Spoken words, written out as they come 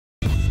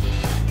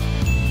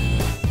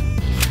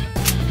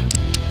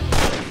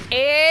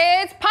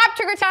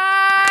Shocker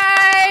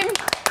time!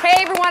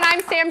 Hey everyone,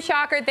 I'm Sam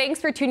Shocker. Thanks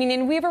for tuning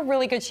in. We have a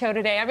really good show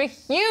today. I'm a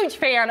huge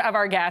fan of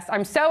our guests.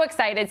 I'm so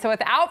excited. So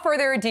without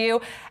further ado,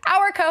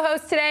 our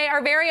co-host today,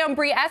 our very own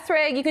Brie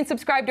Esrig. You can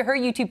subscribe to her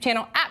YouTube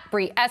channel at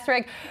Brie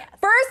Esrig.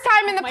 First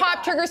time in the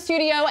Pop Trigger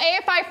studio,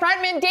 AFI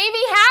frontman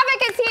Davey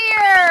Havok is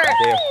here.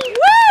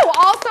 Woo!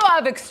 Also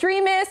of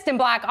Extremist and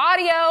Black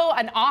Audio,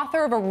 an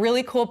author of a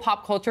really cool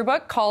pop culture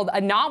book called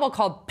a novel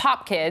called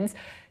Pop Kids.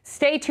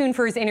 Stay tuned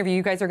for his interview.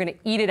 You guys are going to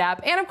eat it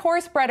up. And of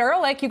course, Brett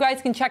Ehrlich, you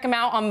guys can check him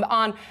out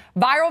on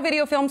Viral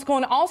Video Film School.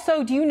 And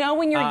also, do you know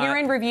when your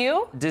year-end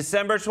review?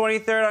 December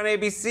 23rd on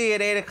ABC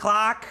at 8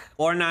 o'clock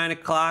or 9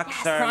 o'clock. Yes,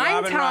 starring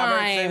Robin time.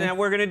 Robertson, and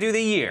we're going to do the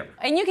year.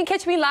 And you can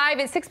catch me live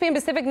at 6 p.m.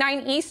 Pacific,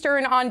 9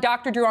 Eastern on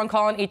Dr. Drew on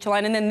Call on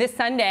HLN. And then this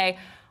Sunday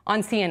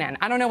on CNN.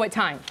 I don't know what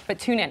time, but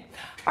tune in.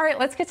 All right,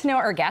 let's get to know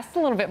our guests a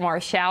little bit more,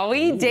 shall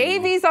we? Ooh.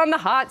 Davey's on the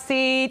hot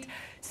seat.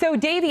 So,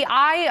 Davey,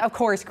 I, of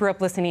course, grew up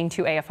listening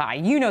to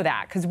AFI. You know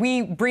that, because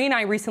Brie and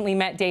I recently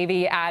met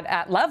Davey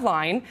at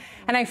Loveline,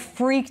 and I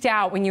freaked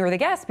out when you were the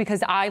guest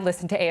because I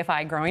listened to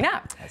AFI growing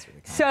up. That's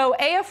really cool. So,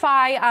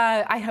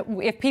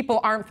 AFI, if people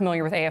aren't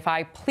familiar with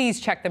AFI,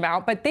 please check them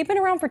out. But they've been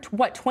around for,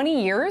 what,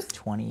 20 years?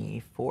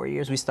 24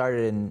 years. We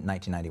started in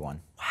 1991.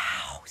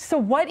 Wow. So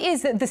what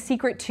is the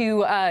secret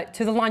to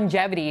the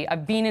longevity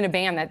of being in a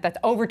band that's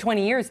over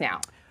 20 years now?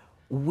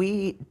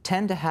 We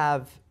tend to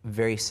have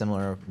very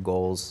similar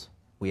goals.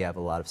 We have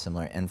a lot of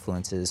similar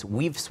influences.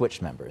 We've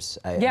switched members.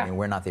 I mean,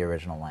 we're not the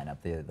original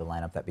lineup. The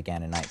lineup that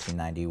began in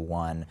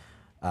 1991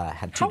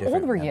 had two different members. How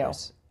old were you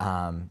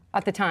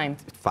at the time?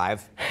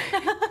 5.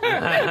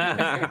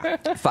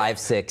 5,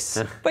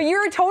 6. But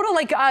you're a total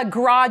like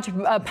garage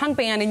punk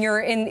band, and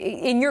you're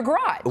in your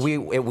garage. We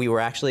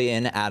were actually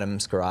in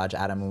Adam's garage.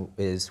 Adam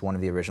is one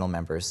of the original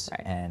members,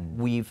 right. And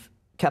we've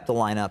kept a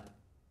lineup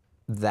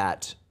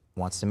that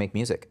wants to make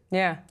music.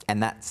 Yeah.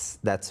 And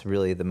that's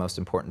really the most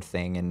important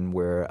thing, and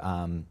we're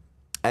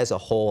as a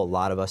whole, a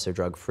lot of us are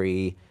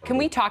drug-free. Can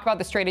we talk about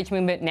the straight edge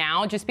movement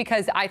now? Just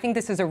because I think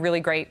this is a really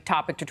great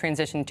topic to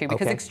transition to,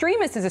 because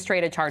Extremist is a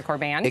straight edge hardcore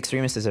band.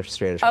 Extremist is a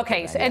straight edge hardcore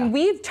band, so, and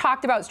we've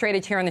talked about straight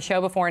edge here on the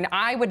show before, and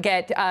I would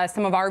get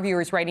some of our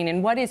viewers writing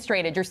in, what is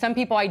straight edge? Or some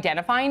people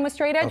identifying with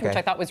straight edge, which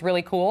I thought was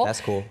really cool.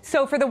 That's cool.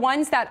 So for the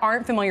ones that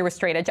aren't familiar with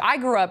straight edge, I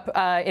grew up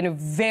in a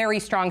very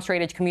strong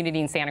straight edge community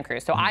in Santa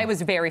Cruz, so I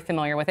was very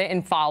familiar with it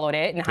and followed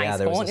it in high school. Yeah,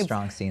 there was a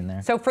strong scene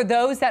there. So for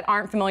those that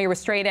aren't familiar with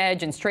straight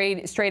edge and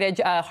straight edge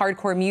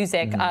hardcore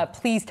music,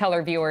 please tell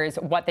our viewers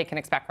what they can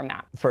expect from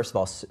that. First of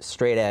all,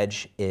 straight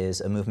edge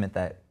is a movement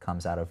that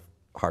comes out of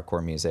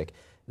hardcore music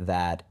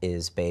that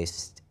is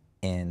based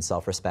in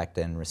self-respect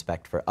and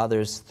respect for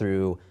others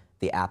through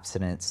the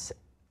abstinence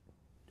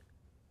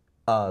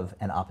of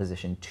an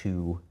opposition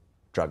to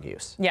drug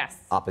use. Yes.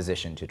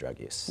 Opposition to drug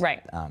use.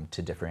 Right.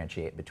 To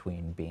differentiate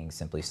between being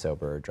simply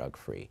sober or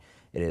drug-free.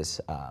 It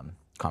is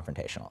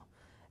confrontational.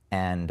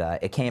 And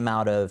it came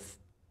out of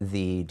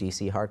the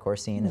DC hardcore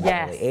scene in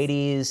the early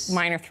 80s.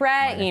 Minor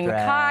Threat, Ian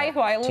MacKaye, who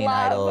I love. Teen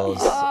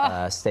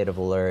Idols, State of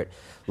Alert,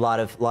 a lot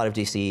of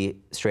DC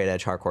straight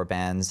edge hardcore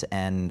bands,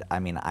 and I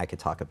mean, I could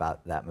talk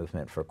about that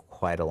movement for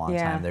quite a long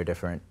time. There are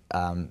different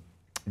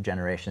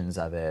generations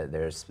of it.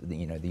 There's the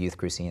youth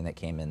crew scene that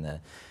came in the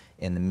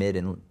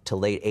mid to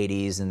late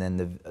 80s, and then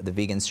the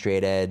vegan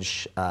straight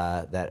edge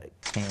that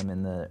came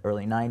in the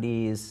early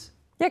 90s.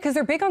 Yeah, because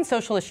they're big on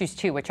social issues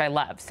too, which I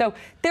love. So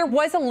there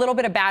was a little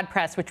bit of bad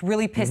press, which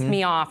really pissed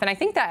me off. And I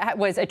think that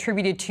was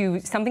attributed to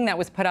something that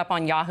was put up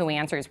on Yahoo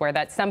Answers, where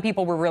that some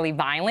people were really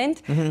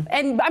violent.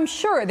 And I'm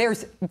sure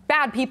there's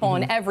bad people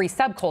in every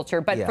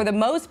subculture, but for the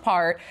most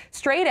part,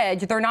 straight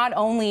edge, they're not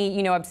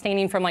only,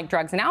 abstaining from like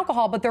drugs and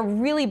alcohol, but they're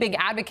really big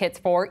advocates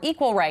for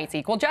equal rights,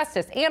 equal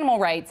justice, animal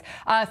rights,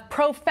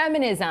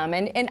 pro-feminism,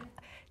 and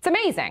it's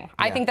amazing.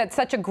 I think that's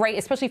such a great,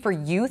 especially for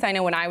youth. I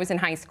know when I was in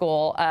high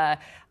school,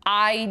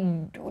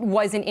 I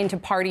wasn't into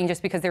partying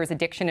just because there was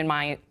addiction in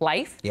my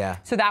life. Yeah.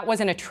 So that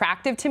wasn't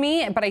attractive to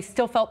me, but I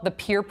still felt the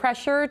peer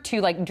pressure to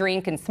like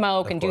drink and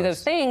smoke and do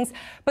those things.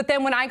 But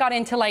then when I got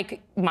into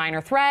like Minor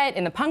Threat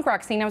and the punk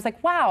rock scene, I was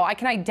like, wow, I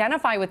can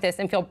identify with this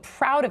and feel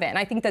proud of it. And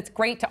I think that's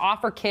great to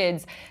offer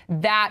kids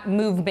that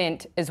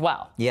movement as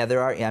well. Yeah,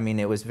 I mean,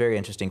 it was very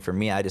interesting for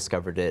me. I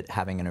discovered it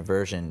having an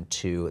aversion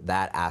to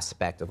that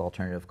aspect of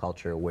alternative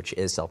culture, which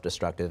is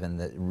self-destructive and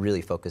that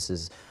really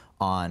focuses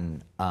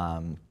on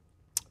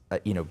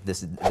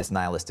this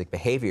nihilistic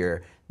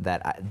behavior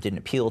that didn't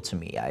appeal to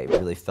me. I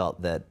really felt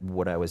that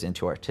what I was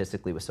into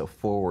artistically was so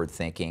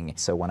forward-thinking.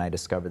 So when I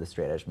discovered the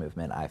straight edge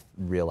movement, I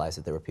realized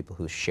that there were people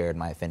who shared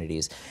my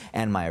affinities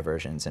and my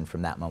aversions, and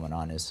from that moment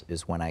on is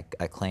when I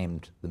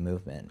claimed the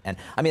movement. And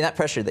I mean, that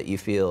pressure that you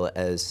feel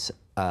as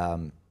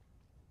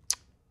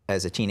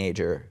a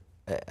teenager,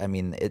 I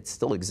mean, it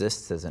still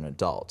exists as an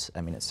adult.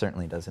 I mean, it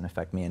certainly doesn't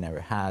affect me and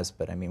never has,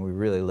 but I mean, we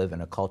really live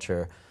in a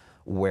culture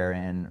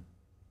wherein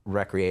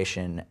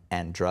recreation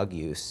and drug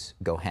use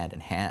go hand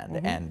in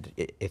hand, and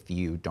if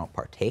you don't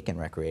partake in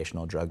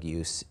recreational drug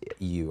use,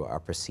 you are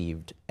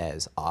perceived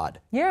as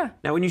odd. Yeah.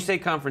 Now, when you say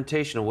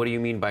confrontational, what do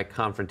you mean by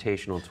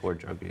confrontational toward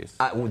drug use?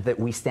 That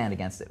we stand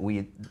against it.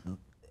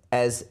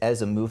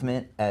 As a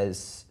movement,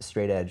 as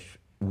straight edge,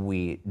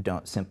 we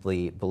don't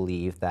simply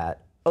believe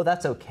that, oh,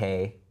 that's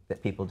okay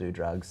that people do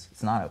drugs.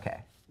 It's not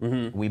okay.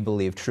 We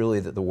believe truly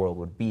that the world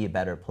would be a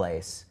better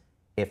place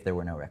if there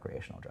were no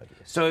recreational drug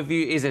use. So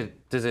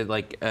does it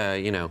like,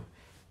 you know,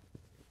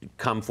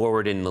 come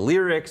forward in the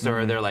lyrics, or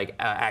are there like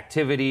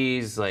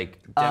activities, like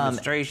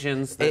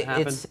demonstrations that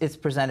happen? It's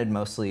presented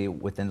mostly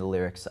within the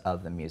lyrics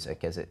of the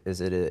music, as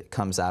it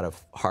comes out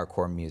of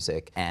hardcore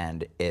music,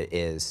 and it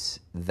is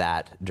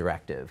that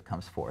directive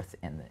comes forth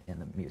in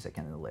the music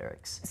and in the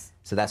lyrics.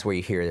 So that's where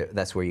you hear.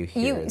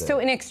 So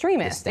in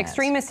Extremist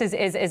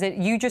is it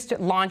you just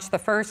launched the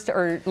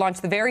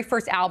very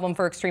first album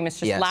for Extremist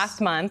just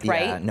last month,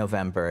 right? Yeah,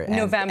 November. And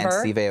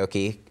Steve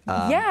Aoki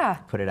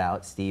put it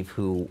out. Steve,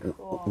 who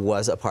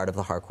was a part of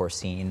the hardcore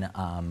scene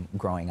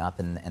growing up,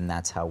 and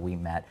that's how we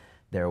met.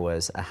 There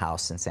was a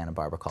house in Santa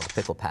Barbara called the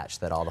Pickle Patch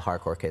that all the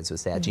hardcore kids would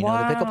say, do you know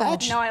the Pickle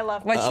Patch? No, I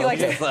love it. What she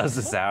likes She loves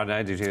the sound,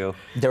 I do too.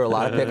 There were a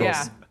lot of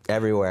pickles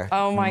everywhere.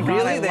 Oh my God,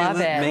 really? I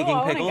love it. Making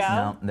pickles?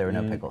 No, there were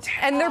no pickles.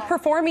 And they're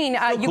performing, you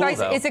cool, guys,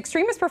 though. is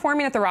Extremist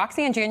performing at the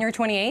Roxy on January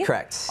 28th?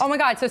 Correct. Oh my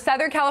God, so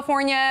Southern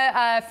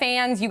California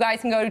fans, you guys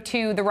can go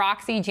to the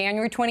Roxy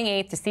January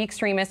 28th to see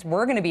Extremist.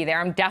 We're gonna be there,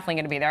 I'm definitely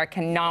gonna be there, I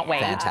cannot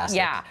wait. Fantastic.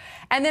 Yeah.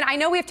 And then I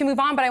know we have to move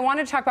on, but I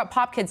wanted to talk about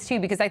Pop Kids too,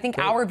 because I think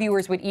our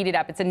viewers would eat it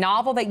up. It's a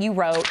novel that you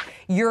wrote,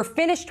 you're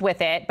finished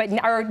with it, but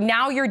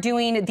now you're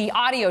doing the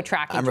audio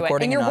track into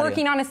it, and you're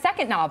working on a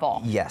second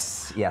novel.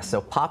 Yes, yes.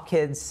 So Pop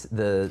Kids,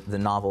 the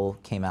novel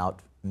came out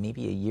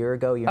maybe a year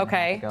ago, year and a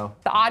half ago.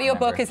 The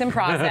audiobook is in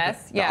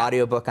process. The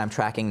audiobook I'm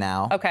tracking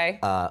now. Okay.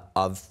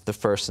 Of the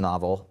first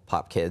novel,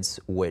 Pop Kids,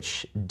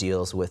 which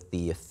deals with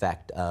the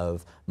effect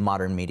of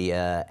modern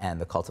media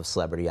and the cult of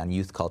celebrity on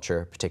youth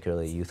culture,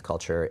 particularly youth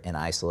culture in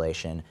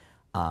isolation.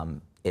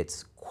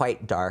 It's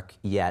quite dark,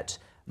 yet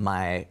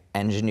my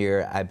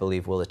engineer, I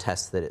believe, will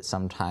attest that it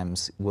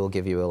sometimes will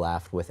give you a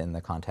laugh within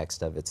the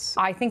context of its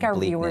I think our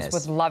viewers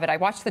would love it. I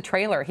watched the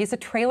trailer. He's a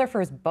trailer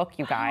for his book,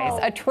 you guys.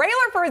 A trailer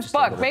for his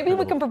book. Maybe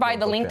we can provide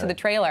the link to the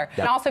trailer. Yep.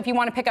 And also, if you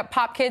want to pick up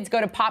Pop Kids,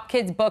 go to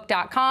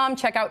popkidsbook.com.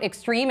 Check out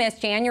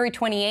Extremist, January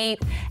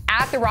 28th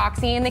at the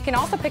Roxy. And they can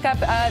also pick up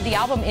the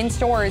album in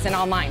stores and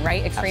online,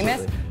 right?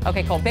 Extremist? Absolutely.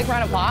 Okay, cool. Big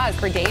round of applause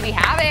for Davey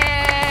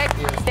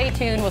Havok. Stay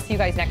tuned. We'll see you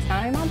guys next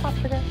time on Pop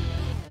Sugar.